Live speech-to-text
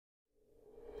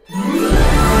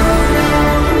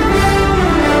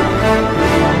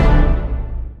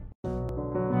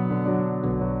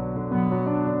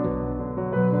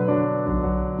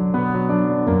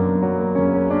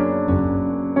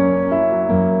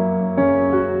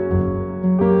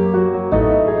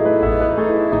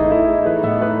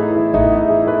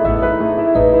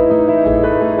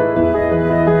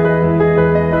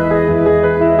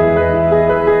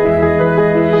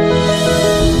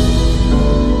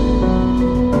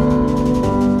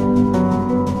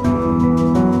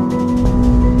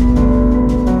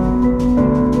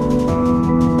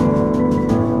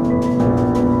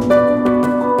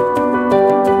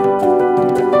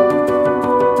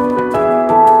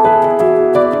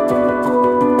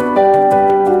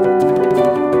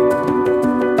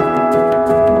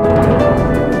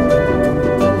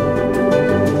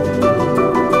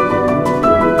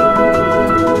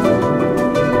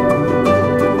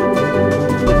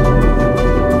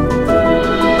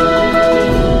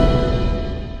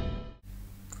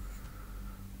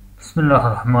بسم الله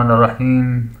الرحمن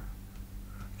الرحيم.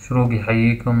 شروقي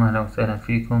يحييكم، أهلا وسهلا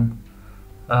فيكم.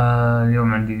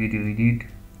 اليوم عندي فيديو جديد.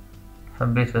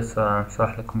 حبيت بس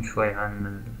أشرح لكم شوي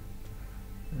عن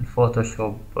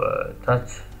الفوتوشوب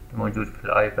تاتش الموجود في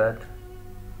الآيباد،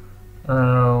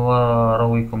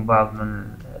 وأرويكم بعض من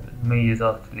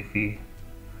المميزات اللي فيه،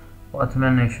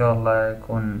 وأتمنى إن شاء الله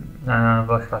يكون أنا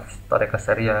بشرح بطريقة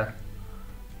سريعة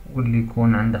واللي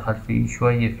يكون عنده خلفية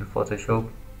شوية في الفوتوشوب.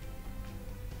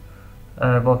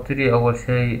 ببتدي أول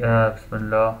شي. بسم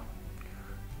الله.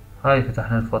 هاي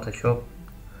فتحنا الفوتوشوب.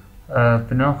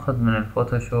 بناخذ من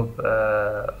الفوتوشوب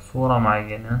صورة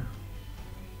معينة.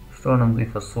 شلون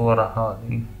نضيف الصورة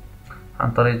هذه؟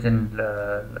 عن طريق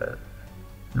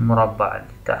المربع اللي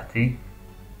تحتي،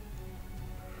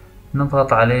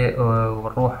 نضغط عليه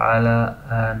ونروح على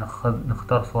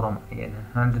نختار صورة معينة.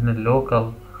 عندنا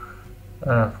اللوكال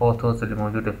فوتوز اللي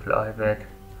موجودة في الآيباد،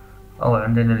 أو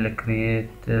عندنا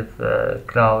الكرييتيف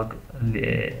كلاود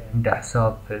اللي عنده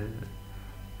حساب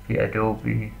في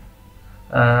أدوبي،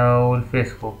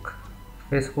 والفيسبوك.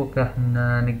 الفيسبوك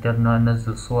احنا نقدر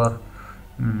ننزل صور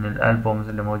من الألبومز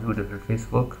اللي موجودة في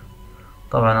الفيسبوك.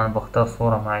 طبعا أنا بختار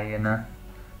صورة معينة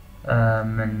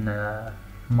من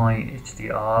ماي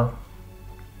HDR.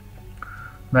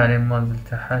 بعدين منزل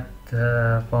تحت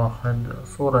باخذ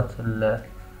صورة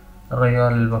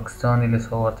الرجال الباكستاني اللي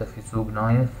صورته في سوق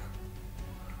نايف.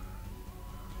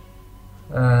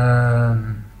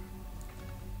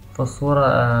 في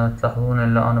الصورة تلاحظون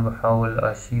ان انا بحاول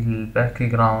اشيل الباك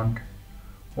جراوند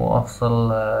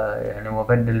وافصل يعني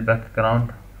وابدل الباك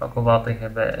جراوند، عقب اعطيها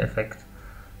بإفكت.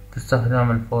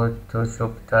 باستخدام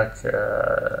الفوتوشوب تاتش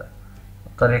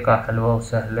طريقة حلوة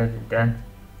وسهلة جدا،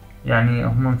 يعني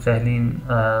هم مسهلين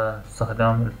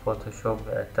استخدام الفوتوشوب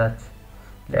تاتش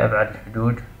لأبعد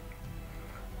الحدود.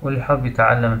 واللي حاب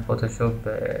يتعلم الفوتوشوب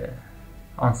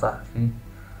أنصح فيه.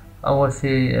 أول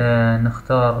شي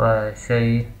نختار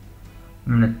شي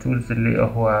من التولز اللي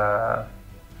هو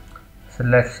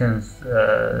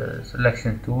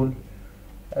selection tool،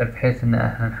 بحيث ان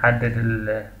احنا نحدد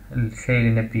الشي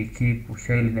اللي نبيه كيب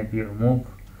والشي اللي نبيه ريموف.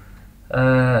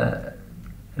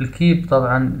 الكيب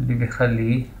طبعا اللي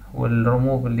بيخليه،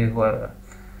 والريموف اللي هو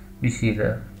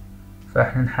بيشيله.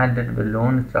 فاحنا نحدد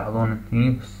باللون، تلاحظون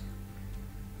هني بس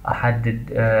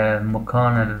احدد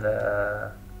مكان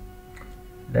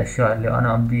الاشياء اللي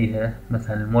انا ابيها،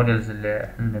 مثلا المودلز اللي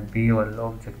احنا نبيه ولا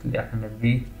الاوبجكت اللي احنا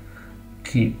نبيه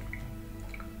كيب.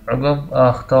 عقب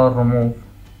اختار ريموف،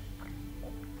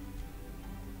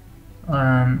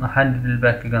 احدد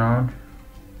الباك جراوند.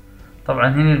 طبعا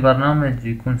هنا البرنامج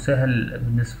يكون سهل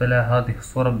بالنسبة له هذه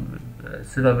الصورة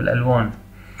بسبب الالوان،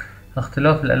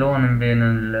 اختلاف الالوان بين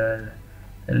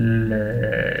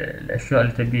الاشياء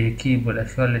اللي تبيها كيب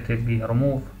والاشياء اللي تبيها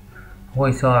ريموف، هو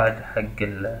يساعد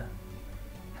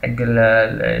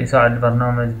يساعد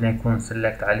البرنامج انه يكون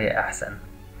سلكت عليه احسن.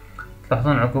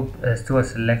 تلاحظون عقب استوى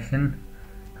سلكشن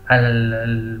على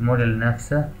الموديل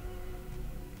نفسه.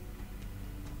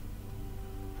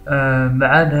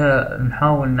 بعدها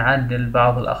نحاول نعدل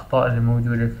بعض الأخطاء اللي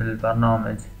موجودة في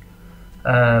البرنامج.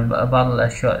 بعض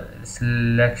الأشياء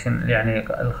سلكشن، يعني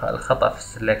الخطأ في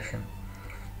السلكشن.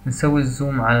 نسوي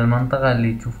الزوم على المنطقة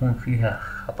اللي تشوفون فيها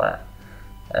خطأ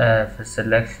في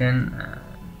السلكشن.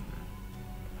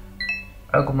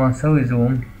 عقب ما نسوي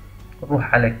زوم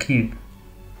نروح على كيب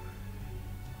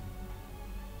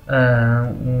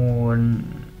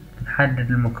ونحدد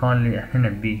المكان اللي احنا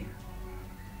نبيه.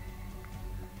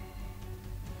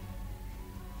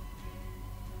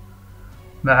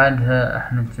 بعدها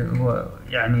احنا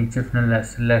يعني شفنا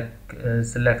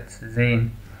سلكت زين.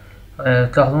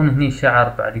 تلاحظون هني الشعر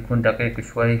بعد يكون دقيق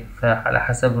شوي، فعلى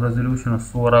حسب ريزولوشن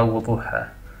الصورة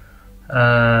ووضوحها.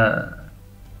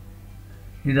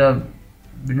 اذا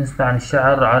بالنسبة عن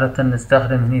الشعر، عادة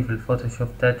نستخدم هني في الفوتوشوب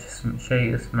تاتش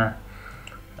شيء اسمه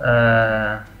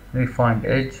refined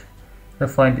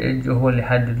edge هو اللي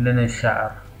يحدد لنا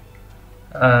الشعر.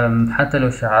 حتى لو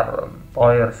شعر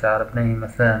طاير، شعر بني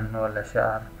مثلا، ولا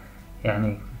شعر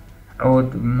يعني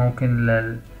عود، ممكن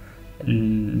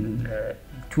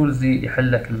التولز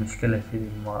يحلك المشكلة في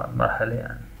المرحلة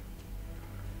يعني.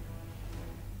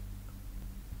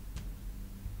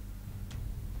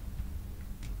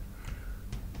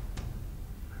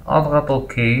 اضغط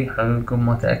اوكي عقب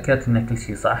ما تأكدت ان كل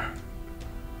شي صح.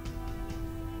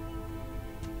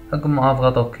 عقب ما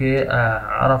اضغط اوكي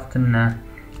عرفت ان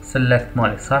سلكت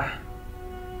مالي صح.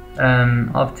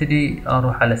 ابتدي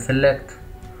اروح على سلكت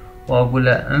واقول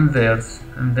له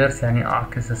انفيرس يعني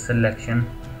اعكس السلكشن،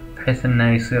 بحيث انه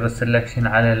يصير السلكشن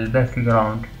على الباك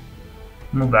جراوند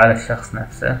مو على الشخص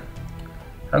نفسه.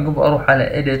 عقب اروح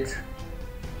على edit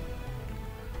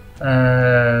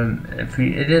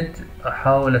في edit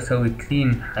احاول اسوي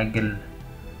كلين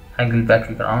حق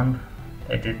الباك جراوند.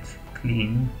 edit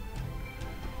كلين،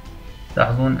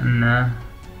 تلاحظون انه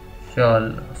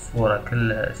شال الصورة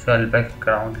كلها، شال الباك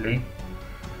جراوند لي.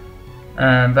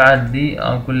 بعد ذي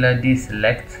اقول له دي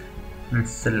سيلكت من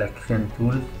سيلكشن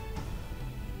تولز،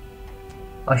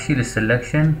 اشيل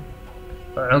السيلكشن،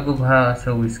 عقبها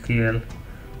اسوي سكيل،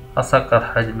 اصغر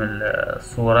حجم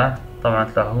الصورة. طبعا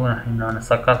تلاحظون الحين انا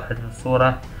صغرت حجم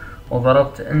الصورة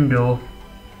وضربت اندو،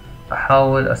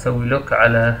 احاول اسوي لوك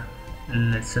على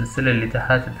السلسلة اللي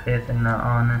تحت بحيث ان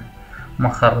انا ما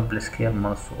اخرب السكيل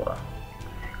مال الصورة.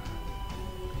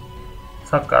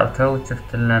 صقرته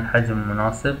وشفت لنا الحجم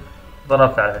المناسب،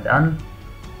 ضربت على دان.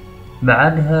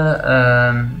 بعدها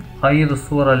ايد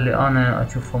الصورة اللي انا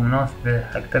اشوفها مناسبة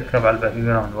حق تركب على الباك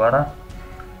جراوند ورا،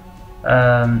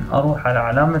 اروح على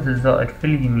علامة الزائد في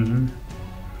اليمين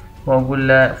واقول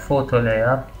له فوتو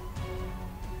لاير.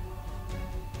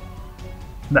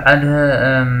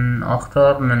 بعدها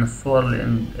اختار من الصور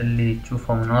اللي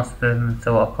تشوفها مناسبة، من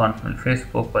سواء كانت من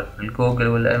الفيسبوك ولا من جوجل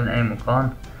ولا من اي مكان.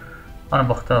 انا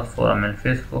بختار صورة من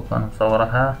الفيسبوك، انا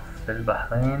مصورها في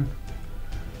البحرين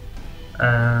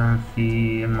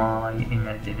في ماي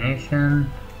ايماجينيشن.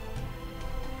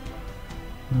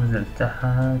 نزل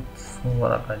تحت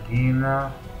صورة قديمة،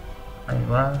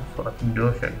 ايوه صورة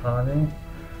الدوشك هذه،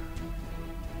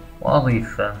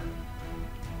 واضيفها.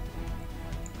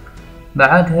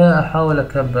 بعدها احاول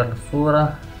اكبر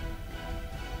الصورة،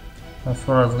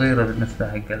 الصورة صغيرة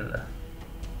بالنسبة حق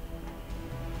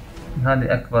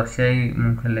هذه اكبر شيء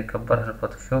ممكن يكبرها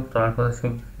الفوتوشوب. طبعا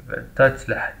الفوتوشوب تاتش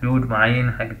له حدود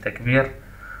معينة حق التكبير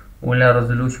ولا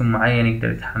ريزولوشن معين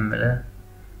يقدر يتحمله.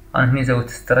 انا هني سويت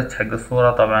ستريتش حق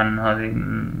الصورة، طبعا هذه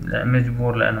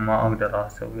مجبور لانه ما اقدر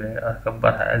اسوي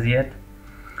اكبرها ازيد.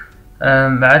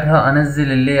 بعدها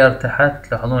انزل اللاير تحت،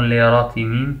 تلاحظون اللايرات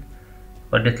يمين،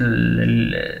 وديت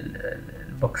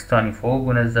البوكس تاني فوق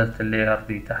ونزلت اللاير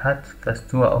دي تحت،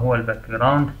 فاستوى هو الباك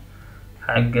جراوند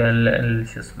حق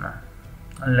شو اسمه،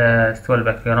 استوى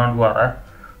الباك جراوند ورا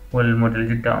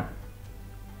والموديل قدام.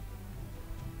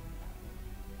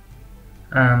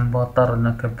 بضطر ان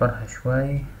اكبرها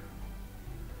شوي،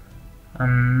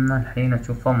 الحين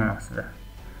اشوفها مناسبة.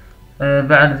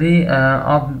 بعد ذي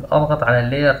اضغط على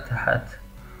اللاير تحت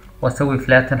واسوي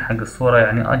فلاتن حق الصورة،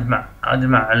 يعني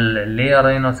اجمع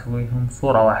اللايرين واسويهم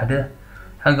صورة واحدة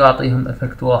حق اعطيهم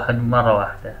افكت واحد مرة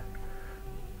واحدة.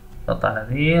 اضغط على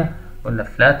ذي ولا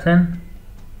فلاتن.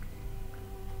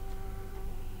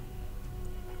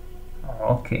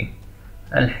 اوكي،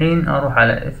 الحين اروح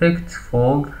على افكت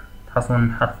فوق،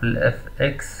 تحصلون حرف الاف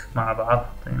اكس مع بعض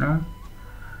حطيناهم.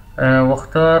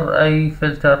 واختار اي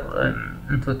فلتر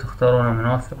انتو تختارونه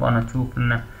مناسب. انا اشوف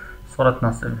ان صورة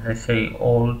تناسبها شيء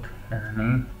اولد،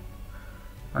 يعني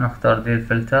انا اختار دي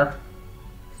الفلتر.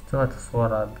 استوت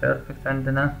الصورة بيرفكت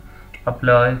عندنا.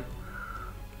 ابلاي.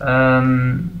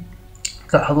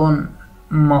 تلاحظون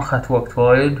ما اخذت وقت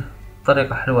وايد،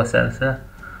 طريقة حلوة سلسة.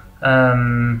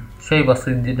 شيء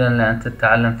بسيط جدا لأن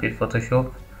تتعلم في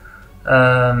الفوتوشوب.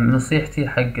 نصيحتي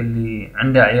حق اللي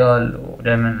عنده عيال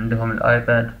ودائما عندهم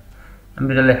الايباد،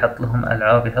 بدل يحط لهم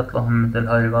العاب يحط لهم مثل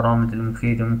هاي البرامج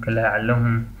المفيدة، ممكن لا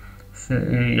يعلمهم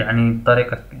يعني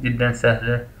بطريقة جدا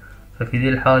سهلة. ففي ذي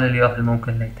الحالة الياهل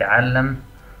ممكن يتعلم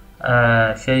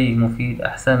شيء مفيد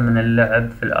احسن من اللعب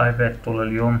في الايباد طول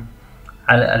اليوم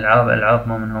على العاب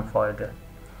ما منهم فايدة.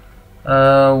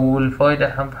 والفايدة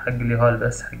حق الياهل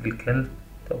بس حق الكل،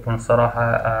 تكون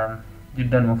صراحة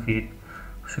جدا مفيد.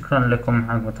 شكرا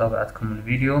لكم على متابعتكم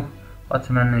الفيديو،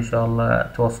 وأتمنى إن شاء الله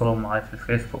تواصلوا معي في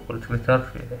الفيسبوك والتويتر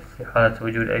في حالة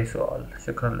وجود أي سؤال.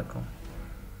 شكرا لكم.